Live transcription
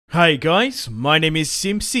Hey guys, my name is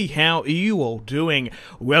Simpzy. How are you all doing?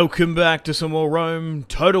 Welcome back to some more Rome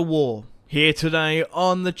Total War. Here today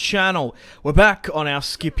on the channel. We're back on our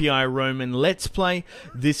Scipii Roman Let's Play.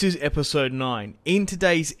 This is episode 9. In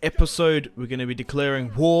today's episode, we're going to be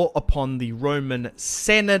declaring war upon the Roman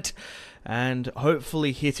Senate and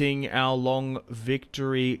hopefully hitting our long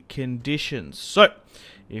victory conditions. So,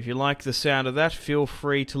 if you like the sound of that, feel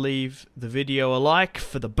free to leave the video a like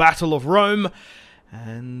for the Battle of Rome.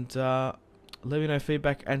 And let me know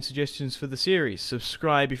feedback and suggestions for the series.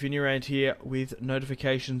 Subscribe if you're new around here with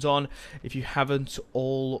notifications on if you haven't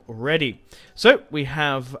already. So we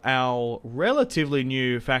have our relatively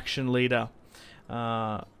new faction leader,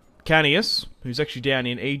 Canius, who's actually down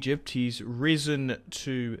in Egypt. He's risen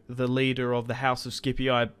to the leader of the House of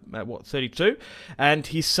Scipii at, what, 32? And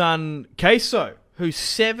his son, Queso, who's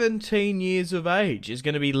 17 years of age, is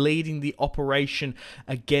going to be leading the operation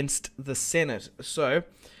against the Senate. So,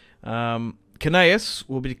 Canius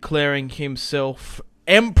will be declaring himself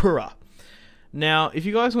Emperor. Now, if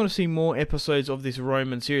you guys want to see more episodes of this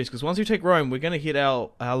Roman series, because once we take Rome, we're going to hit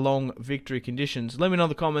our long victory conditions. Let me know in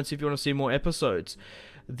the comments if you want to see more episodes.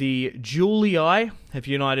 The Julii have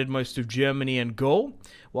united most of Germany and Gaul,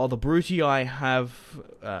 while the Brutii have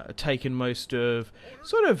taken most of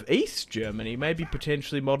sort of East Germany, maybe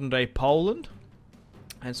potentially modern-day Poland,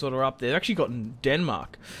 and sort of up there. They've actually gotten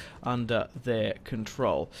Denmark under their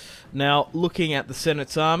control. Now, looking at the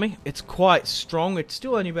Senate's army, it's quite strong. It's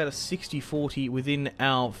still only about a 60-40 within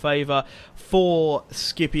our favour. 4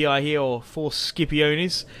 Scipii here, or 4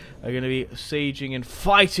 Scipiones, are going to be sieging and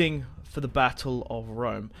fighting for the Battle of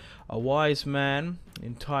Rome. A wise man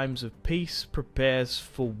in times of peace prepares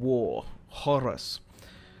for war. Horus.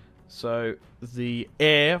 So the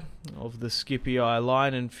heir of the Scipii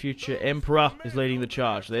line and future emperor is leading the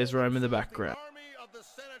charge. There's Rome in the background. The army of the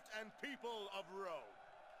Senate and people of Rome.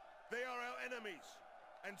 They are our enemies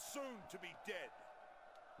and soon to be dead.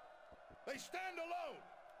 They stand alone.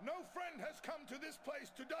 No friend has come to this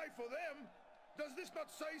place to die for them. Does this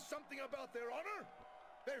not say something about their honor?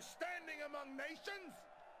 They're standing among nations?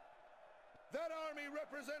 That army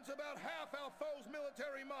represents about half our foe's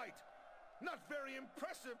military might. Not very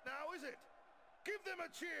impressive now, is it? Give them a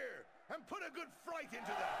cheer and put a good fright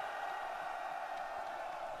into them.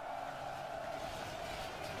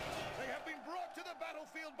 They have been brought to the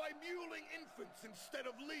battlefield by mewling infants instead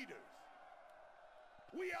of leaders.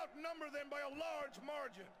 We outnumber them by a large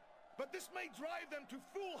margin, but this may drive them to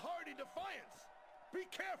foolhardy defiance. Be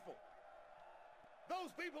careful.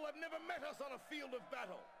 Those people have never met us on a field of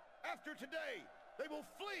battle. After today, they will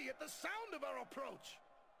flee at the sound of our approach.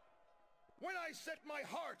 When I set my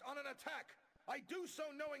heart on an attack, I do so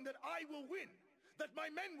knowing that I will win, that my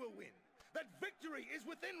men will win, that victory is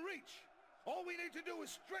within reach. All we need to do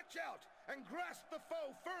is stretch out and grasp the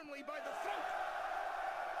foe firmly by the throat.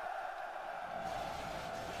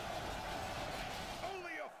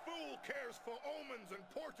 Only a fool cares for omens and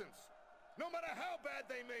portents, no matter how bad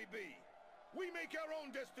they may be. We make our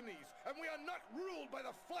own destinies, and we are not ruled by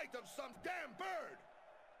the flight of some damn bird.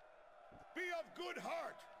 Be of good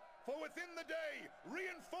heart, for within the day,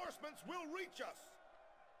 reinforcements will reach us.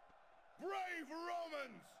 Brave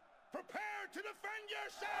Romans, prepare to defend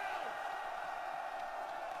yourselves!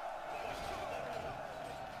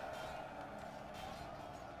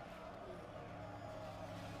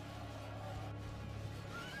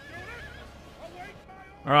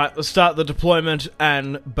 Alright, let's start the deployment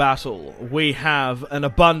and battle. We have an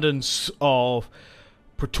abundance of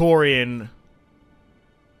Praetorian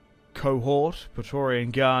cohort,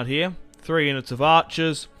 Praetorian guard here, 3 units of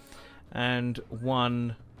archers, and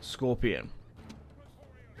 1 scorpion.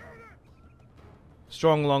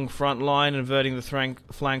 Strong long front line, inverting the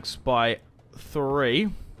flanks by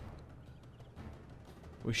 3.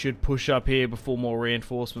 We should push up here before more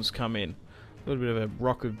reinforcements come in. A little bit of a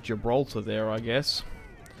Rock of Gibraltar there, I guess.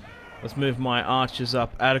 Let's move my archers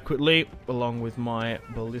up adequately, along with my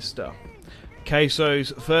ballista.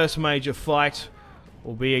 Queso's first major fight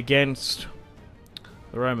will be against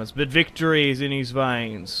the Romans, but victory is in his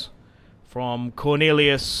veins. From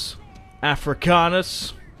Cornelius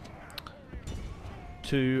Africanus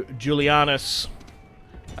to Julianus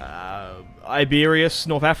Iberius,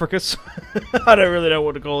 North Africus. I don't really know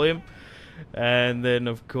what to call him. And then,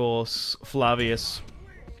 of course, Flavius,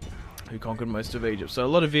 who conquered most of Egypt. So a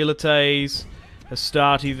lot of Velites,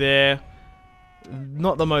 Hastati there.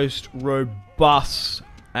 Not the most robust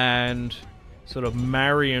and sort of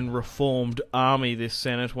Marian reformed army, this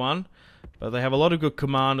Senate one. But they have a lot of good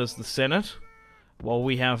commanders, the Senate, while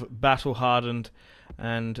we have battle-hardened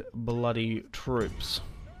and bloody troops.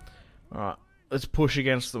 Alright, let's push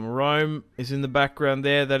against them. Rome is in the background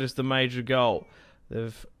there. That is the major goal. They're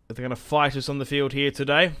going to fight us on the field here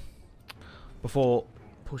today before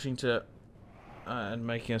pushing to and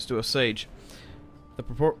making us do a siege. The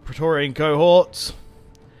Praetorian cohorts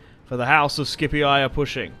for the House of Scipii are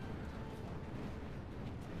pushing.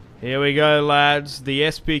 Here we go, lads. The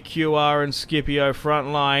SPQR and Scipio front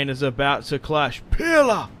line is about to clash.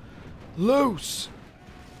 Pillar! Loose!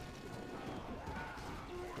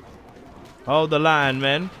 Hold the line,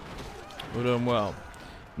 men. We're doing well.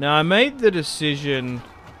 Now, I made the decision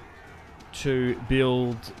to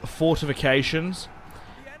build fortifications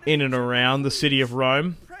in and around the city of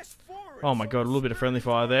Rome. Oh my god, a little bit of friendly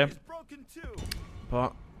fire there.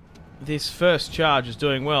 But this first charge is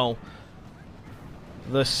doing well.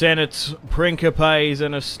 The Senate's Principes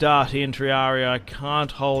and Astati in Triaria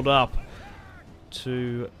can't hold up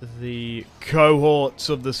to the cohorts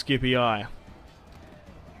of the Scipii.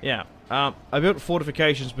 Yeah, I built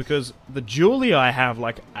fortifications because the Julii have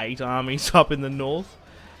like 8 armies up in the north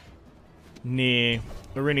near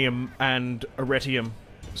Irinium and Arretium.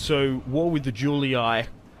 So war with the Julii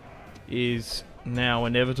is now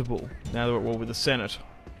inevitable, now that we're at war with the Senate.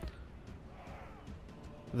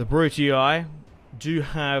 The Brutii do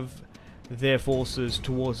have their forces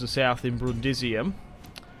towards the south in Brundisium,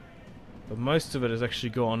 but most of it has actually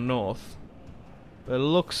gone north. But it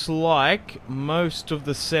looks like most of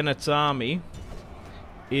the Senate's army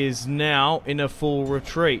is now in a full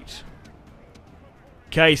retreat.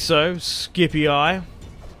 Queso, Scipii.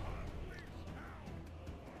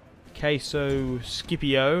 Queso,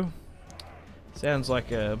 Scipio. Sounds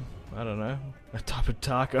like a, I don't know, a type of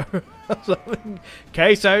taco or something.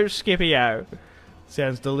 Queso, Scipio.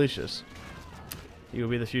 Sounds delicious. He will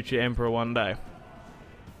be the future emperor one day.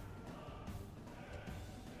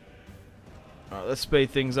 Alright, let's speed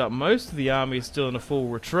things up. Most of the army is still in a full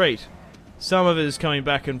retreat. Some of it is coming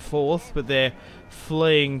back and forth, but they're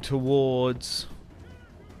fleeing towards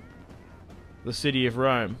the city of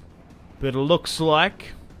Rome. But it looks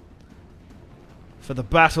like, for the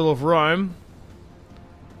Battle of Rome,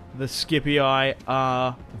 the Scipii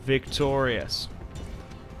are victorious.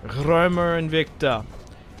 Roma invicta.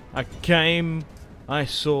 I came, I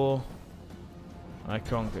saw, I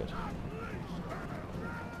conquered.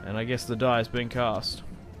 And I guess the die has been cast.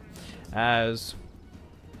 As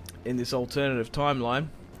in this alternative timeline,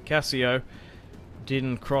 Cassio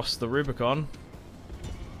didn't cross the Rubicon.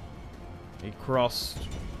 He crossed,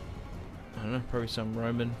 I don't know, probably some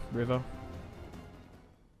Roman river.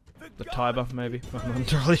 The Tiber, maybe. I'm not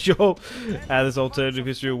entirely sure how this alternative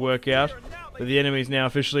history will work out. But the enemy is now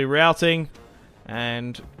officially routing,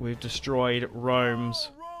 and we've destroyed Rome's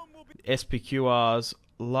SPQR's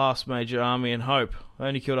last major army and hope.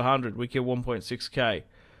 Only killed 100. We killed 1.6k.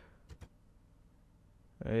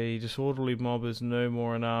 A disorderly mob is no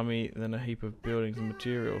more an army than a heap of buildings and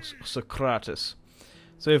materials. Socrates.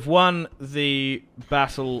 So we've won the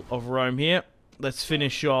Battle of Rome here. Let's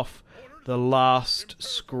finish off the last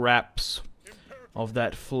scraps of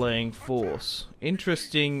that fleeing force.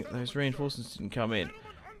 Interesting, those reinforcements didn't come in.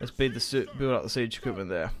 Let's build up the siege equipment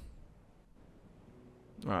there.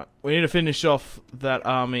 Alright, we need to finish off that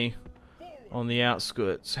army on the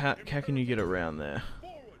outskirts. How can you get around there?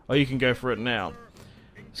 Oh, you can go for it now.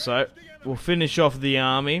 So, we'll finish off the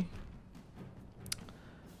army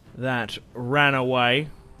that ran away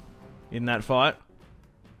in that fight.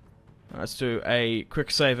 Let's do a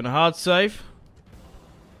quick save and a hard save.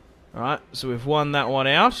 Alright, so we've won that one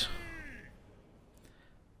out.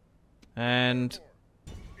 And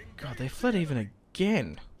God, they fled even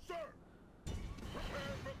again.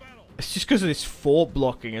 It's just because of this fort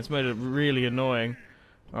blocking. It's made it really annoying.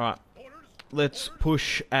 Alright, let's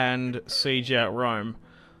push and siege out Rome.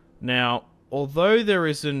 Now, although there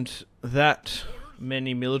isn't that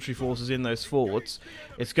many military forces in those forts,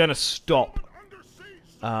 it's going to stop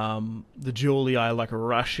the Julii like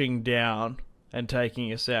rushing down and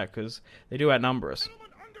taking us out, because they do outnumber us.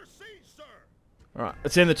 Alright,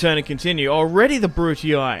 let's end the turn and continue. Already the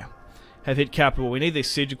Brutii have hit capital. We need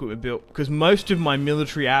this siege equipment built, because most of my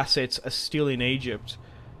military assets are still in Egypt.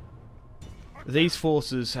 These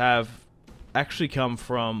forces have actually come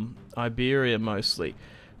from Iberia mostly.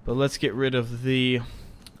 But let's get rid of the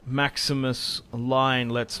Maximus line,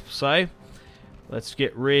 let's say. Let's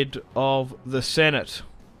get rid of the Senate.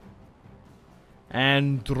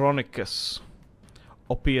 Andronicus.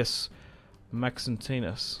 Oppius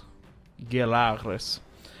Maxentinus. Gelaris.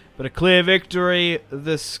 But a clear victory.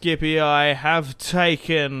 The Scipii have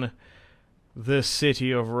taken the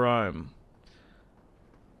city of Rome.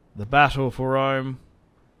 The battle for Rome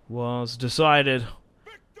was decided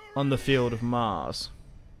on the field of Mars.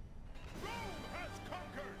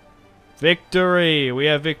 Victory! We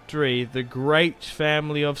have victory. The great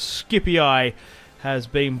family of Scipii has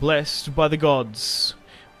been blessed by the gods.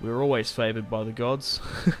 We're always favoured by the gods.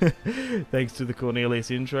 Thanks to the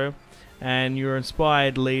Cornelius intro. And your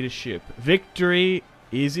inspired leadership. Victory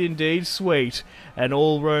is indeed sweet, and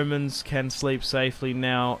all Romans can sleep safely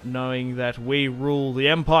now, knowing that we rule the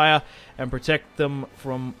empire and protect them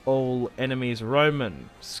from all enemies.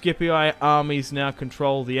 Roman Scipii armies now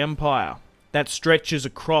control the empire that stretches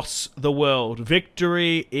across the world.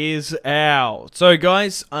 Victory is ours. So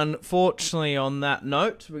guys, unfortunately on that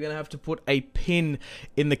note, we're going to have to put a pin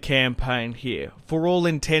in the campaign here. For all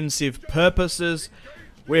intensive purposes,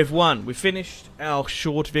 we've won. We finished our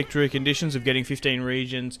short victory conditions of getting 15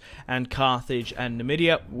 regions and Carthage and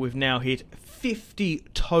Numidia. We've now hit 50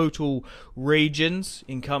 total regions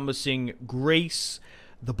encompassing Greece,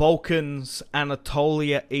 the Balkans,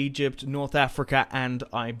 Anatolia, Egypt, North Africa and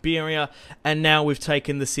Iberia. And now we've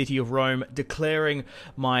taken the city of Rome, declaring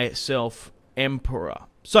myself emperor.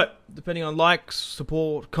 So, depending on likes,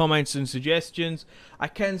 support, comments and suggestions, I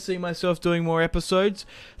can see myself doing more episodes,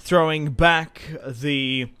 throwing back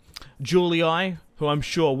the Julii, who I'm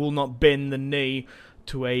sure will not bend the knee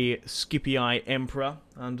to a Scipii emperor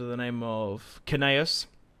under the name of Cnaeus.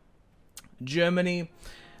 Germany,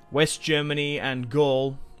 West Germany and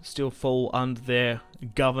Gaul still fall under their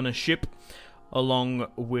governorship, along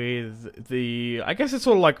with the, I guess it's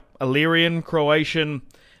sort of like Illyrian, Croatian,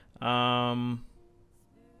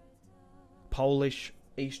 Polish,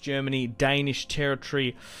 East Germany, Danish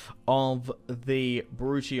territory of the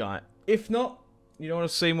Brutii. If not, you don't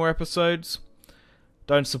want to see more episodes,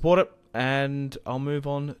 don't support it, and I'll move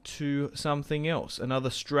on to something else. Another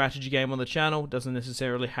strategy game on the channel. Doesn't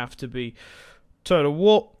necessarily have to be Total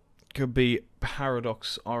War. Could be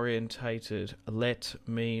paradox orientated. Let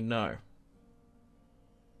me know.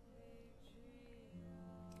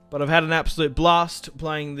 But I've had an absolute blast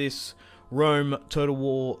playing this Rome Total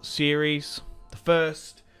War series, the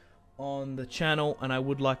first on the channel, and I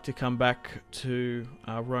would like to come back to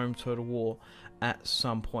Rome Total War at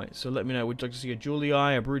some point. So let me know, would you like to see a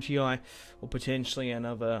Julii, a Brutii, or potentially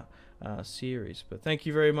another series. But thank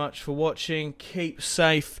you very much for watching. Keep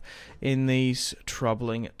safe in these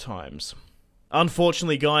troubling times.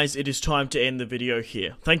 Unfortunately, guys, it is time to end the video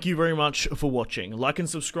here. Thank you very much for watching. Like and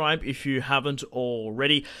subscribe if you haven't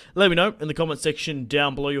already. Let me know in the comment section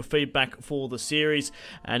down below your feedback for the series,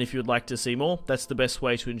 and if you'd like to see more, that's the best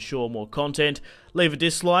way to ensure more content. Leave a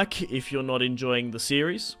dislike if you're not enjoying the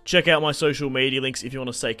series. Check out my social media links if you want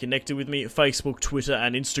to stay connected with me. Facebook, Twitter,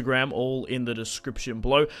 and Instagram, all in the description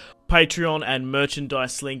below. Patreon and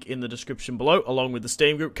merchandise link in the description below, along with the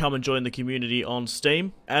Steam group. Come and join the community on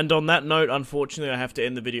Steam. And on that note, unfortunately, I have to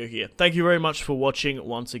end the video here. Thank you very much for watching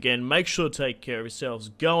once again. Make sure to take care of yourselves.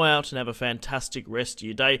 Go out and have a fantastic rest of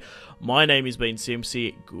your day. My name has been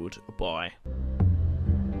Simpzy. Goodbye.